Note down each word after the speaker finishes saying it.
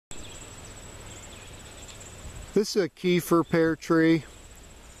This is a Kieffer pear tree.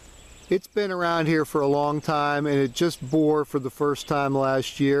 It's been around here for a long time, and it just bore for the first time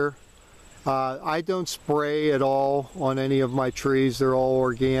last year. I don't spray at all on any of my trees. They're all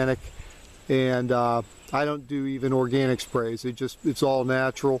organic, and I don't do even organic sprays. It's all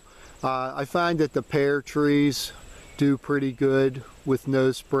natural. I find that the pear trees do pretty good with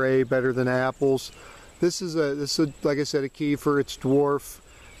no spray, better than apples. This is like I said, a Kieffer. It's dwarf.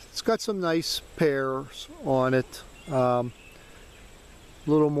 It's got some nice pears on it. A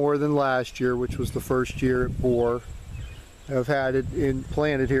little more than last year, which was the first year it bore. I've had it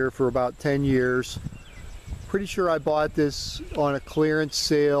planted here for about 10 years. Pretty sure I bought this on a clearance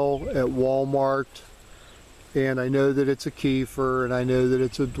sale at Walmart, and I know that it's a Kieffer, and I know that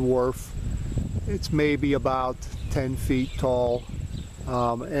it's a dwarf. It's maybe about 10 feet tall,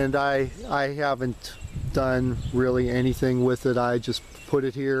 and I haven't done really anything with it. I just put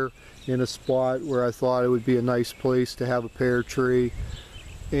it here in a spot where I thought it would be a nice place to have a pear tree,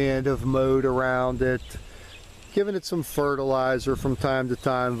 and have mowed around it, given it some fertilizer from time to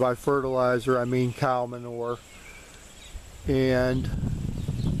time. By fertilizer I mean cow manure. And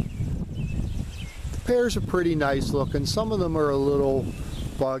the pears are pretty nice looking. Some of them are a little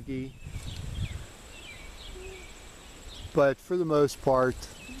buggy, but for the most part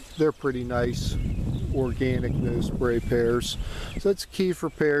they're pretty nice organic no spray pears. So that's a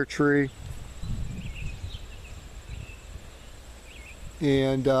Kieffer pear tree,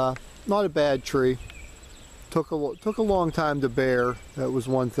 and not a bad tree. Took a long time to bear. That was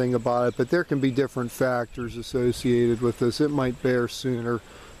one thing about it, but there can be different factors associated with this. It might bear sooner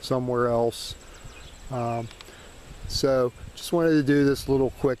somewhere else. So just wanted to do this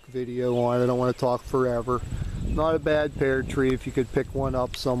little quick video on it. I don't want to talk forever. Not a bad pear tree if you could pick one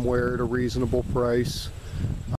up somewhere at a reasonable price.